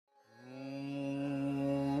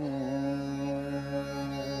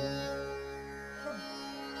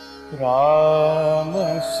राम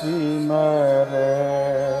सिमर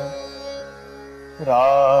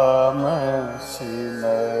राम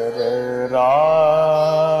सिमर राम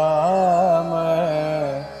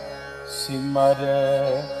सिमर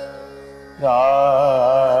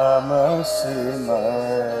राम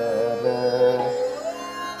सिमर।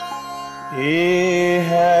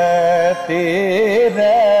 एहै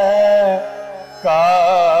तेरा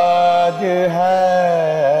काज है,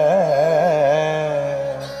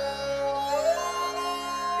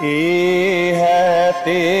 एहै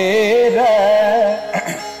तेरा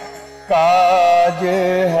काज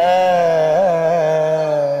है।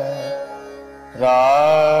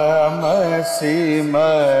 राम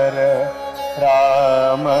सिमर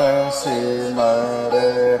राम सिमर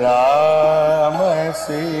राम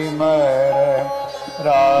सिमर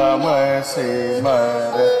राम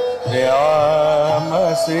सिमर राम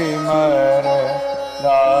सिमर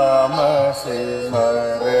राम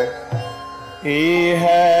सिमर।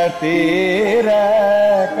 एहै तेरा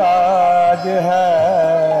काज है,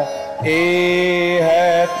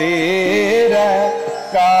 एहै तेरा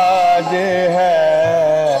काज है,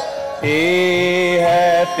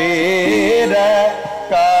 एहै तेरा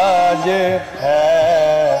काज है।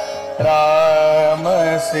 राम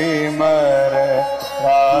सिमर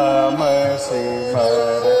राम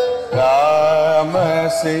सिमर राम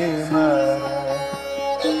सिमर।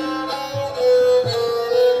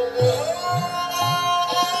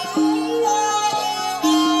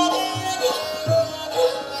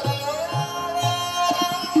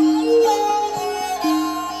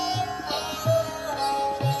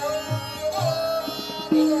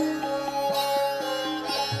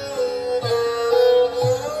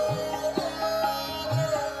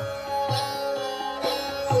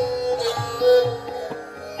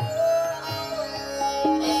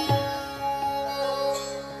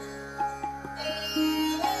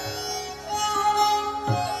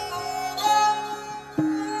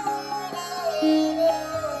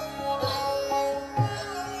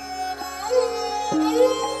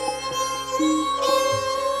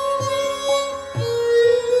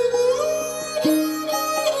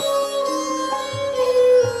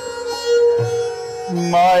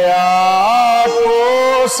 माया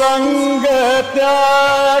को संग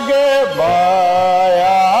त्याग,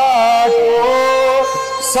 माया को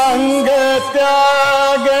संग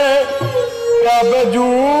त्याग, प्रभ जू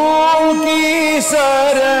की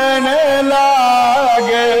शरण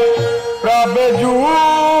लागे, प्रभ जू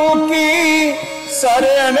की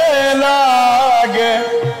शरण लागे।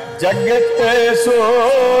 जगत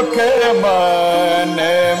सुख मन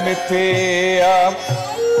मिथ्या,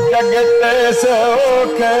 जगत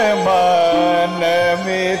सुख मन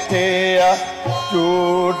मिथ्या।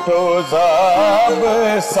 झूठो सब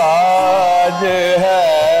साज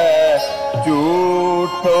है,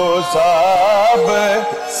 झूठो सब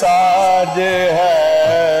साज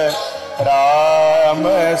है। राम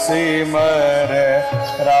सिमर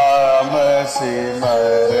राम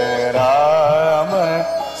सिमर राम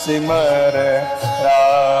सिमर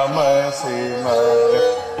राम सिमर।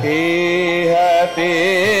 एहै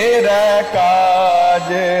तेरा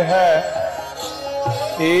काज है,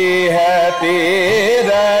 एहै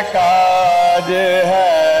तेरा काज है।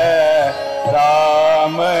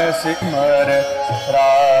 राम सिमर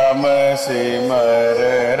राम सिमर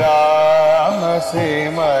राम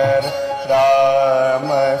सिमर राम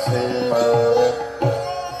सिमर।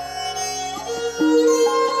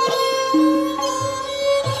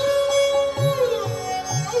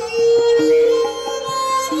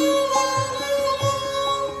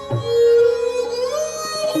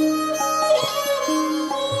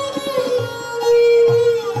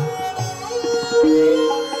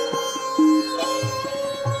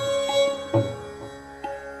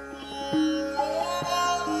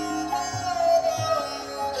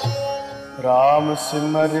 राम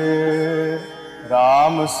सिमर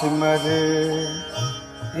राम सिमर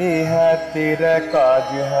एहै तेरा काज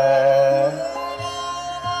है।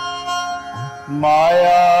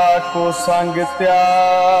 माया को संग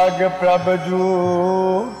त्याग, प्रभ जू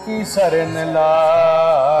की शरण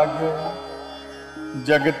लाग।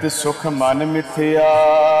 जगत सुख मन मिथ्या,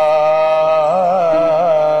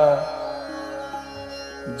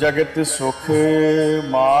 जगत सुख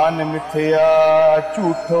मान मिथ्या।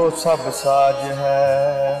 झूठो सब साज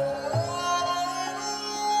है,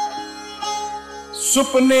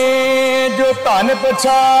 सुपने जो धन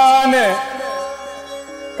पछान।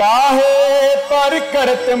 काहे पर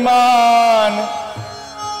करत मान,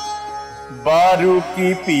 बारू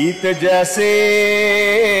की पीत जैसे।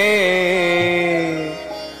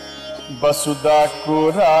 वसुधा को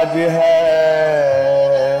राज है,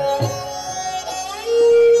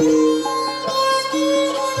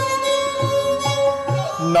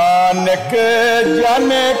 नानक जन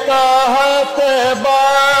कहत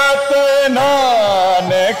बात,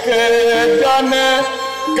 नानक जन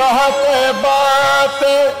कहत बात,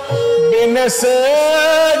 बिन से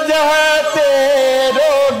जह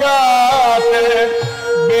तेरो गात,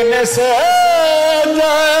 बिन से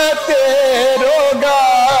जह तेरो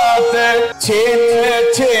गात। छिन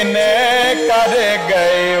छिन कर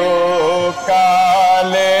गयो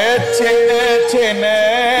काल, छिन छिन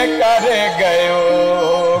कर गयो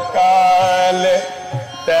काल,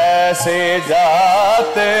 तैसे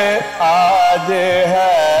जात आज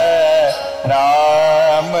है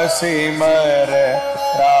राम सिमर,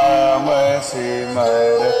 राम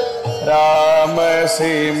सिमर, राम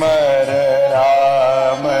सिमर,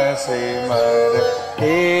 राम सिमर।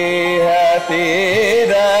 एह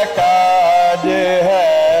तेरा काज है,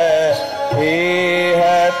 एह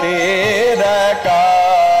तेरा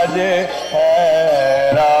काज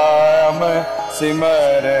है, राम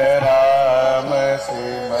सिमर, राम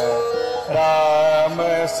सिमर, राम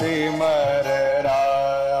सिमर।